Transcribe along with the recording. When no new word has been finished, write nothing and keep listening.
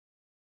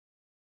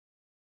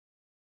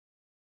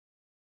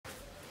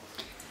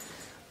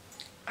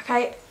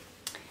Okay,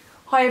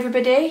 hi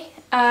everybody.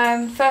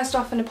 First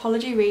off, an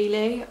apology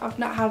really. I've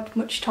not had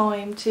much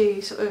time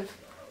to sort of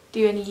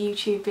do any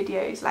YouTube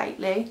videos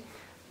lately.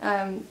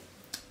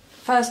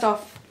 First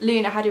off,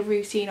 Luna had a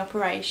routine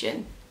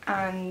operation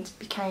and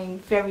became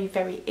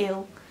very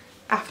ill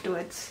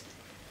afterwards.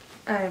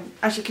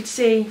 As you can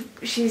see,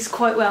 she's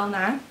quite well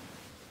now.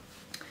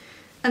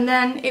 And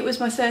then it was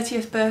my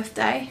 30th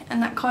birthday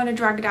and that kind of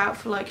dragged out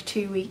for like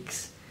 2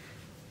 weeks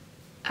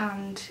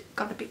and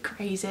got a bit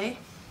crazy.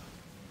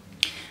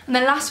 And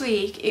then last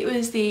week it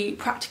was the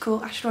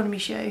practical astronomy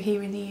show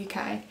here in the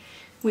UK,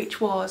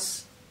 which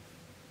was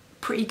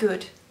pretty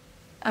good.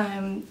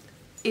 I've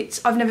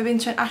never been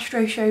to an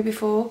astro show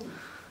before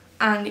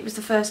and it was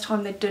the first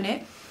time they'd done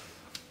it,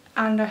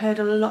 and I heard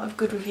a lot of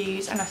good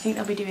reviews and I think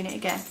they'll be doing it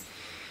again.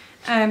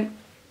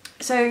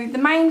 So the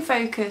main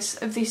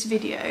focus of this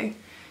video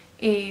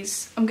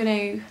is I'm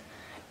going to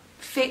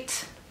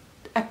first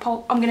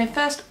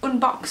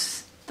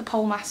unbox the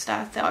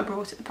Polemaster that I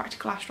brought at the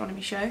practical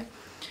astronomy show,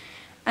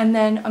 and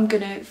then I'm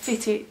going to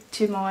fit it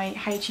to my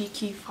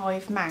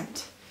HEQ5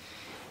 mount.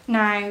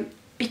 Now,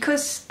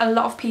 because a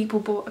lot of people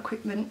bought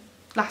equipment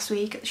last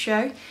week at the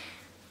show,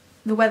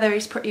 the weather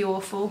is pretty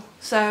awful,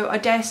 so I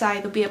dare say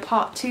there'll be a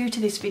part 2 to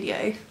this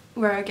video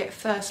where I get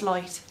first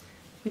light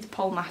with the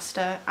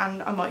Polemaster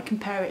and I might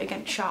compare it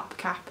against Sharp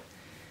Cap,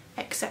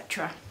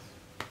 etc.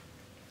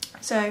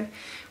 So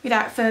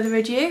without further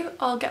ado,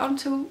 I'll get on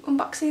to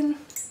unboxing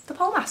the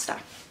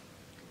Polemaster.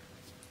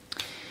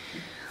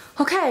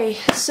 Okay,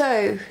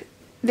 so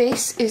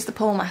this is the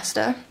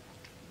Polemaster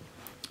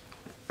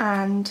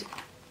and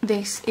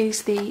this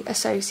is the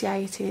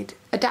associated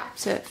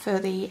adapter for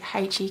the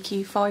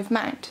HEQ5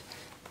 mount.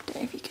 I don't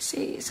know if you can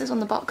see, it says on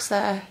the box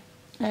there,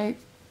 no,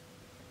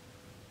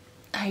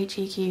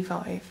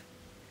 HEQ5.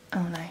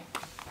 Oh no,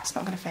 it's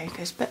not going to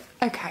focus, but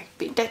okay,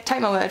 take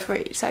my word for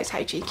it, it says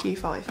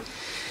HEQ5.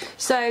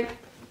 So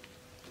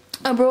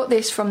I brought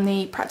this from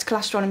the practical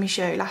astronomy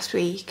show last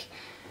week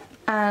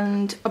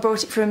and I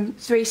brought it from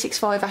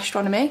 365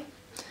 Astronomy.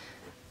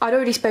 I'd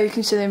already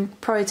spoken to them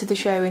prior to the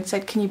show and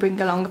said, can you bring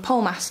along a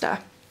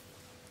Polemaster?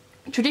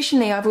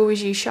 Traditionally I've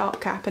always used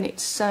Sharp Cap and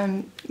it's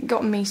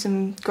gotten me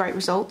some great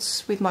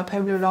results with my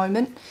polar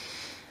alignment,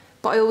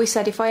 but I always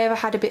said if I ever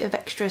had a bit of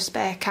extra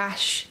spare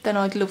cash then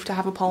I'd love to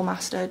have a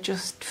Polemaster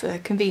just for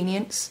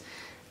convenience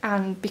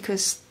and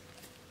because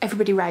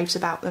everybody raves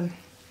about them.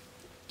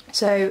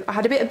 So I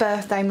had a bit of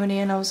birthday money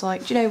and I was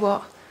like, do you know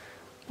what,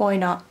 why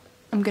not?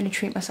 I'm going to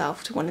treat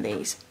myself to one of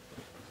these.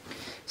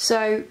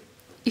 So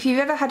if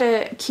you've ever had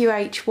a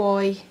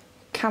QHY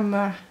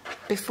camera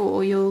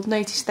before, you'll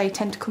notice they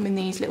tend to come in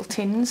these little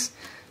tins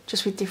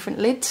just with different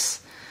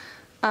lids.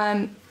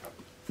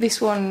 This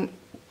one,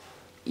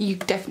 you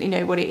definitely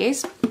know what it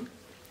is.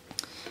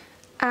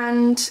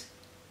 And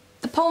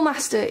the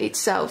Polemaster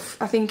itself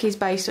I think is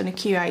based on a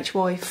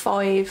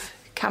QHY5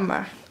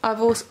 camera.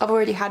 I've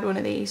already had one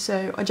of these,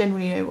 so I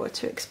generally know what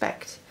to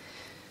expect,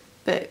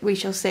 but we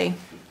shall see.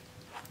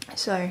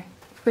 So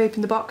if we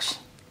open the box,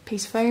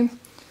 piece of foam.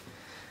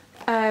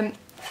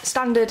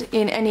 Standard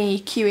in any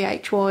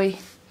QHY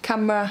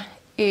camera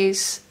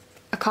is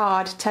a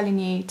card telling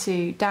you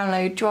to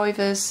download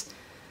drivers,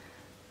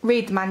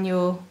 read the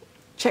manual,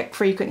 check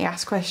frequently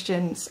asked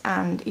questions,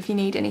 and if you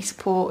need any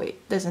support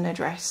there's an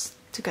address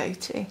to go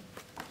to.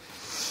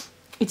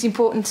 It's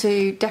important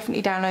to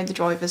definitely download the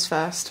drivers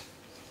first.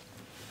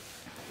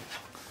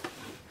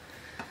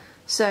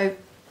 So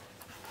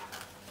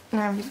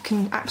now you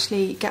can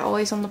actually get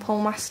eyes on the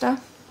Polemaster.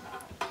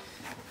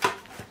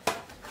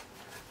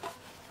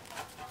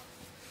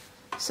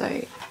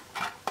 So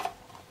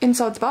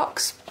inside the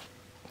box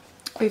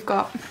we've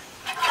got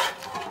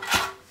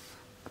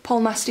a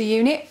Polemaster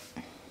unit,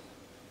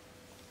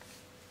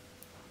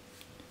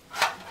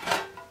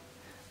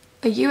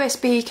 a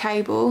USB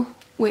cable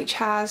which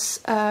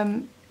has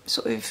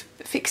sort of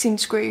fixing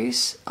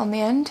screws on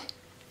the end,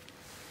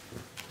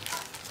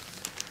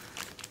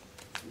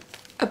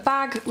 a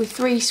bag with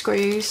 3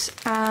 screws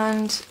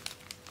and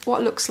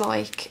what looks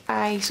like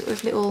a sort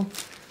of little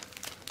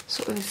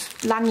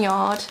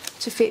lanyard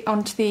to fit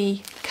onto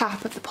the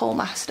cap of the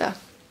Polemaster.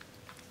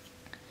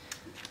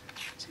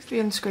 So if we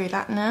unscrew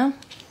that now,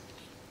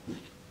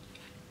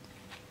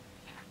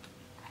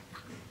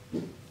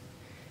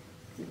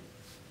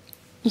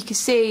 you can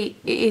see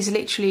it is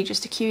literally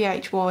just a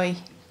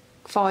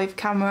QHY5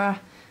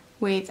 camera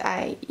with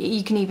a,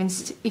 you can even,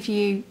 if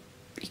you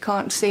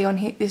can't see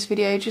on this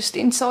video, just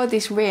inside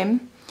this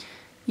rim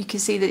you can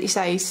see that it's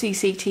a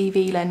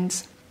CCTV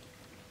lens.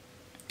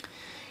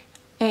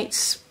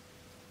 It's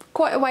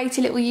quite a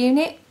weighty little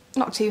unit,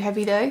 not too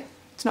heavy though,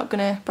 it's not going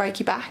to break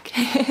your back.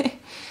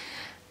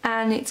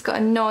 And it's got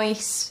a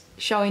nice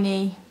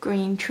shiny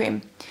green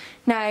trim.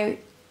 Now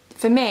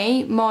for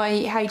me,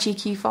 my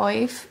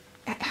HEQ5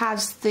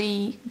 has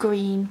the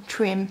green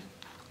trim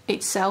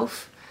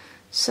itself,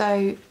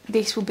 so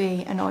this will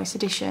be a nice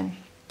addition.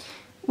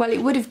 Well,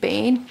 it would have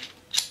been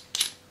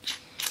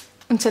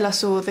until I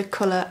saw the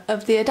colour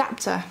of the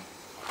adapter.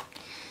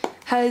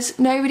 Has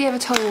nobody ever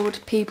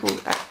told people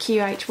at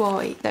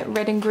QHY that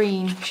red and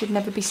green should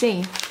never be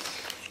seen?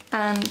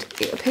 And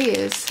it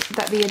appears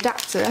that the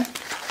adapter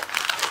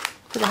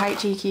for the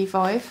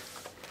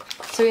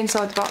HEQ5, so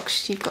inside the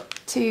box you've got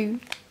 2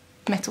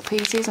 metal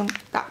pieces, and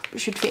that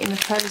should fit in the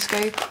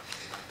periscope,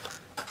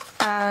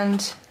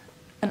 and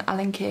an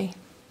Allen key.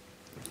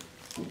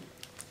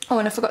 Oh,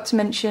 and I forgot to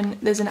mention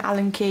there's an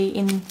Allen key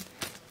in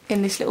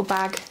this little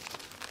bag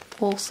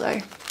also.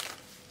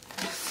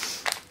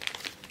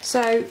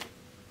 So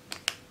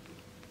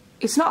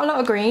it's not a lot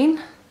of green,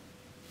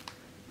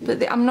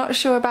 but I'm not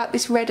sure about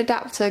this red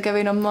adapter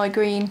going on my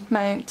green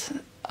mount.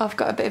 I've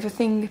got a bit of a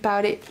thing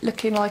about it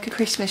looking like a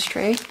Christmas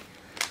tree,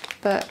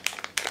 but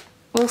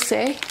we'll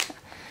see.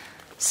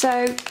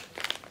 So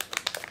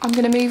I'm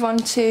going to move on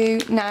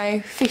to now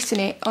fitting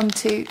it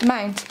onto the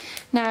mount.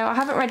 Now, I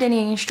haven't read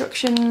any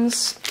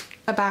instructions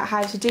about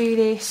how to do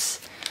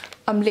this.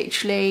 I'm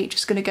literally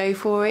just going to go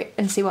for it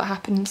and see what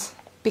happens,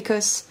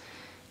 because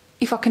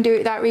if I can do it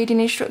without reading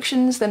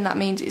instructions, then that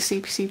means it's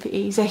super, super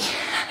easy.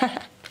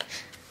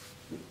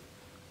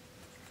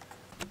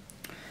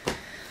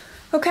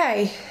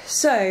 Okay,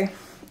 so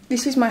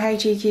this is my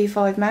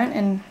HEQ5 mount,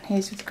 and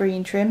here's with the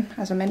green trim,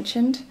 as I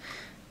mentioned.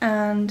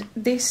 And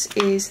this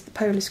is the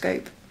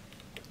Polescope.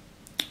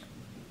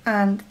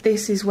 And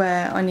this is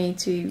where I need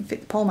to fit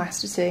the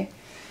Polemaster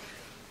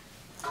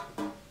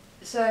to.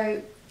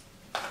 So,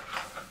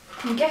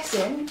 I'm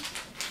guessing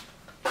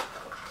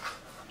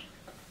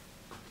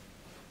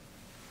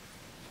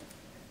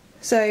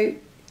so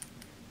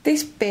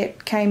this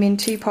bit came in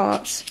 2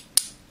 parts,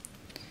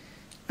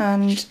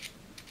 and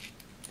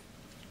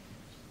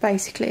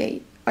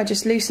basically I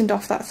just loosened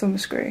off that thumb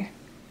screw,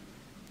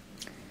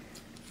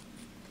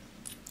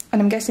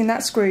 and I'm guessing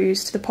that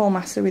screws to the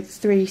Polemaster with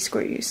 3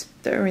 screws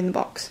that are in the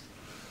box.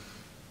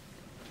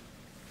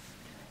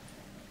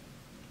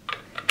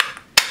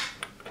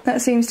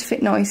 That seems to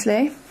fit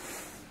nicely.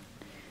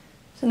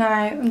 So now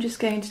I'm just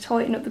going to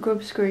tighten up the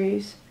grub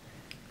screws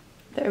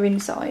that are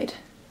inside.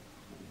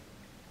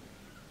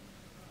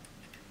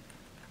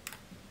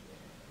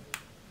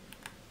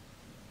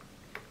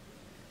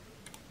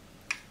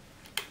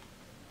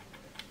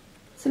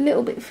 It's a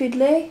little bit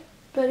fiddly,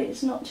 but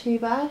it's not too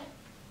bad.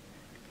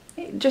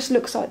 It just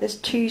looks like there's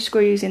 2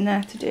 screws in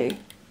there to do.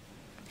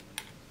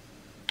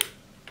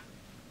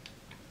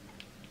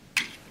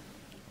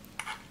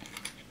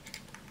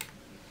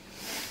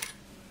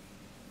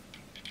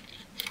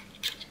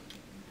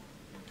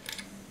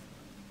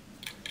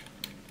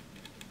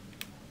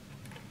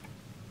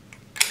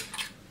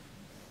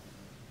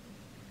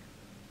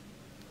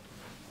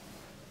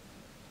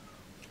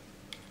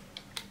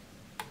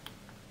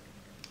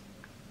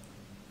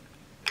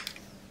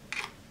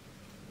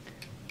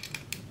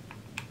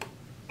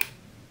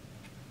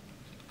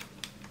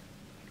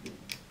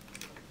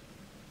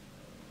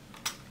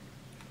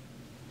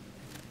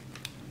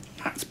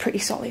 That's pretty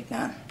solid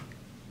now.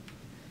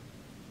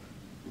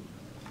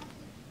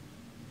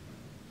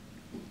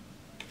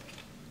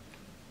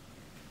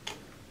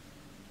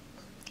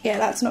 Yeah,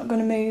 that's not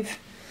going to move.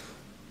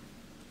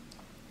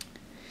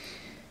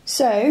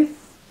 So,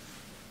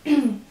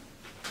 I'm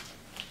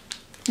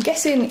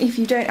guessing if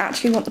you don't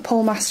actually want the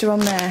Polemaster on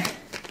there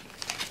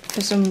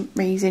for some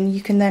reason,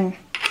 you can then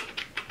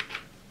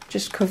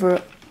just cover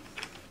it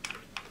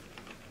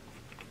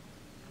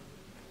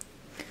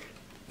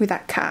with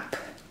that cap.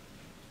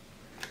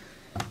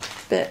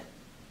 But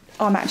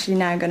I'm actually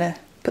now going to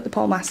put the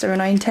Polemaster,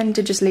 and I intend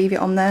to just leave it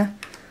on there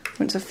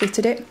once I've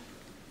fitted it.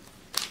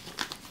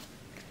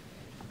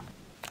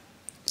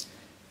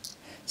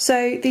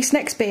 So this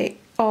next bit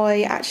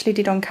I actually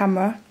did on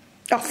camera,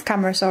 off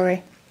camera,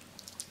 sorry,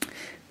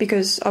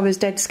 because I was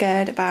dead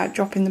scared about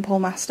dropping the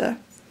Polemaster.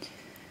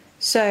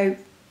 So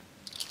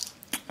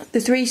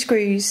the 3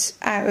 screws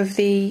out of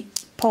the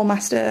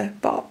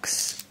Polemaster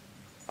box,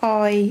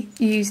 I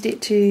used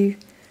it to,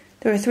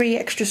 there are 3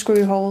 extra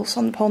screw holes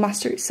on the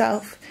Polemaster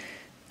itself,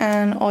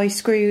 and I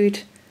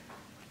screwed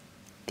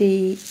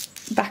the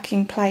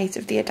backing plate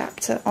of the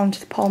adapter onto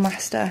the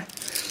Polemaster.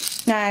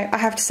 Now, I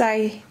have to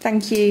say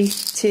thank you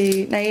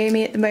to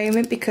Naomi at the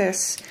moment,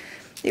 because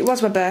it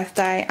was my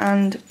birthday,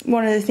 and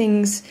one of the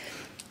things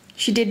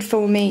she did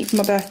for me for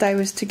my birthday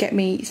was to get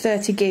me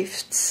 30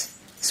 gifts,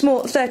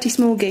 30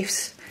 small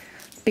gifts,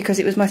 because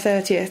it was my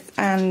 30th,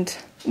 and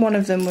one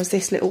of them was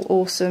this little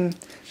awesome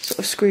sort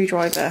of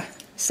screwdriver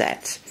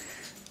set.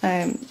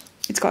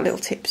 It's got little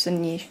tips,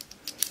 and you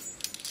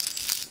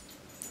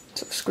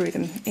sort of screw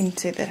them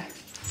into the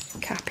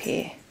cap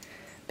here.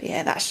 But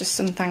yeah, that's just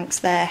some thanks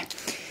there.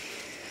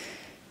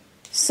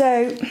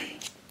 So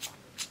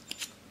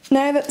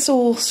now that's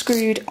all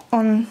screwed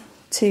on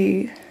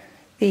to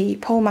the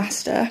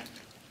Polemaster,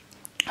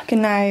 I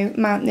can now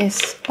mount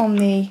this on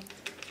the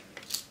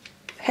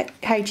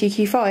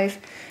HEQ5.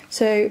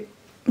 So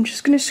I'm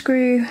just going to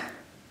screw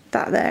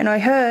that there, and I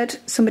heard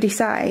somebody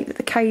say that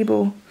the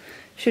cable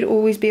should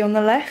always be on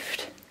the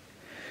left.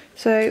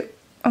 So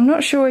I'm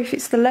not sure if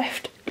it's the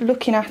left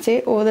looking at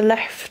it or the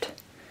left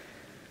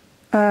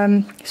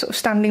sort of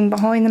standing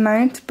behind the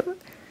mount, but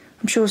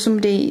I'm sure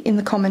somebody in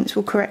the comments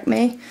will correct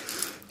me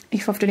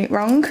if I've done it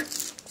wrong.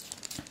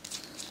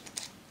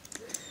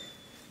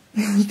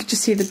 You can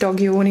just see the dog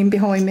yawning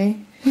behind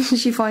me.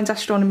 She finds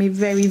astronomy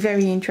very,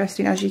 very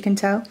interesting, as you can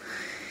tell.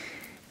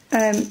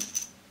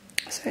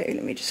 So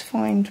let me just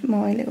find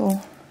my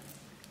little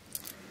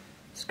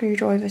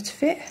screwdriver to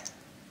fit.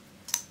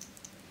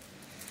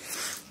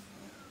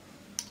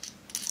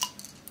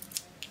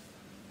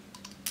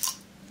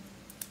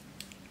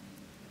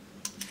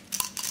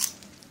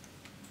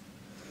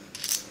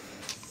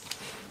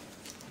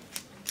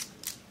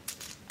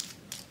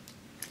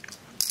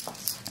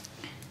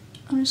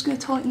 I'm just going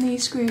to tighten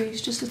these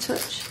screws just a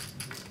touch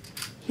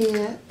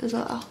here as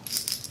well.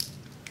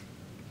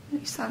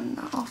 Let me sand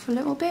that off a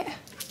little bit.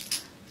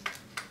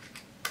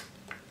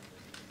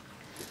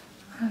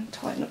 And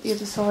tighten up the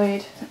other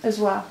side as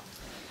well.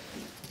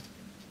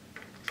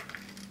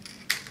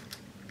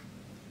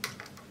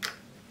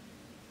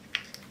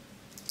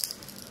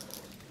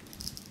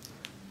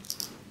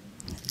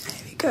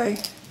 There we go.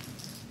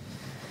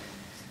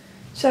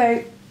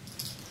 So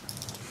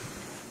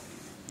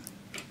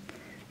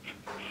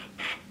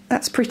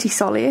that's pretty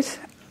solid.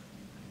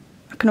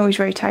 I can always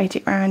rotate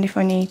it around if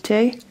I need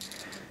to.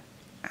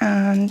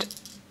 And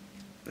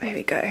there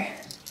we go.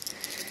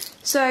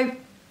 So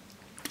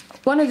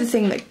one other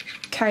thing that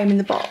came in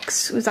the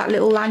box was that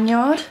little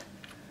lanyard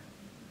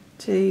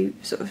to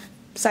sort of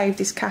save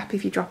this cap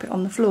if you drop it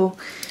on the floor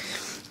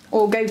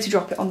or go to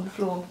drop it on the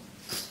floor.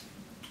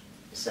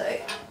 So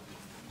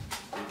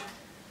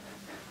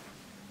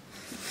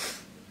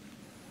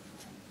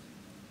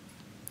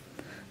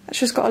it's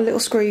just got a little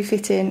screw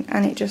fit in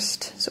and it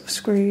just sort of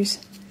screws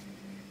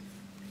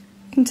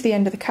into the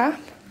end of the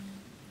cap.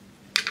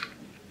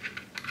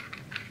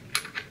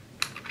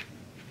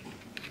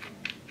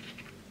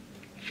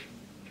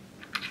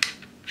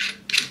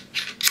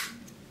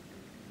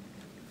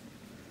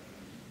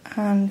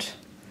 And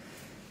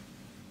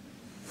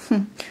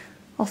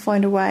I'll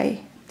find a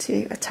way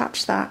to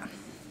attach that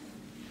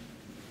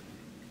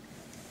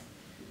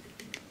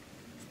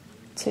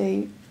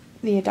to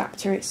the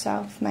adapter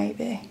itself,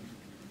 maybe.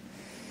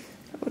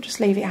 We'll just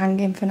leave it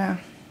hanging for now.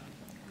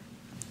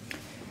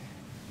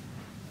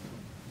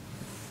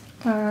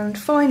 And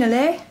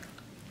finally,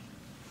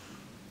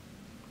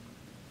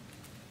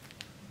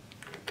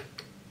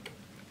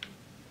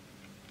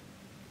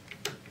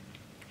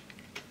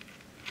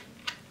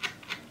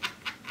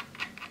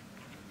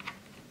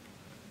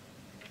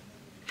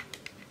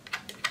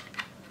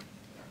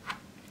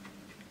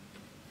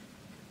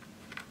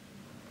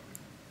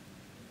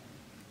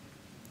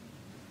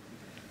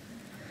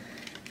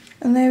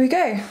 and there we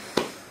go.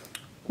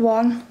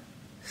 One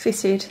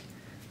fitted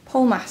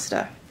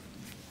Polemaster.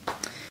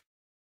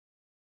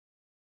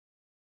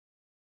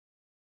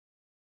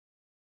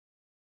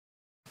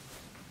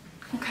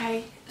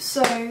 Okay,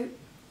 so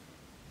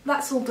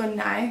that's all done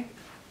now.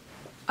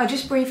 I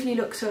just briefly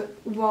looked at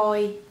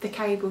why the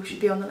cable should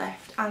be on the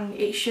left, and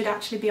it should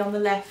actually be on the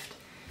left.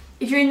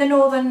 If you're in the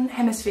northern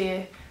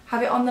hemisphere,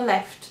 have it on the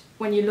left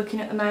when you're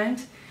looking at the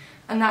mount,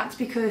 and that's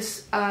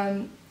because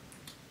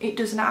it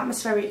does an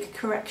atmospheric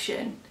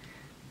correction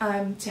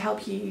to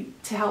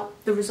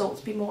help the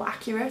results be more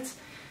accurate.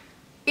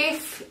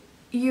 If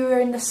you were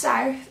in the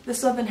south, the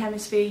southern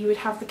hemisphere, you would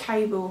have the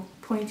cable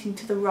pointing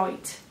to the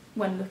right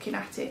when looking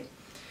at it.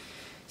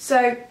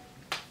 So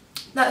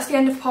that's the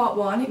end of part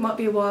one. It might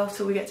be a while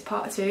till we get to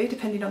part two,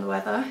 depending on the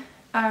weather.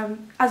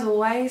 As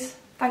always,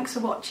 thanks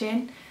for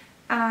watching,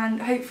 and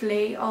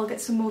hopefully I'll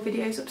get some more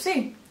videos up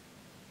soon.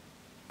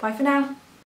 Bye for now.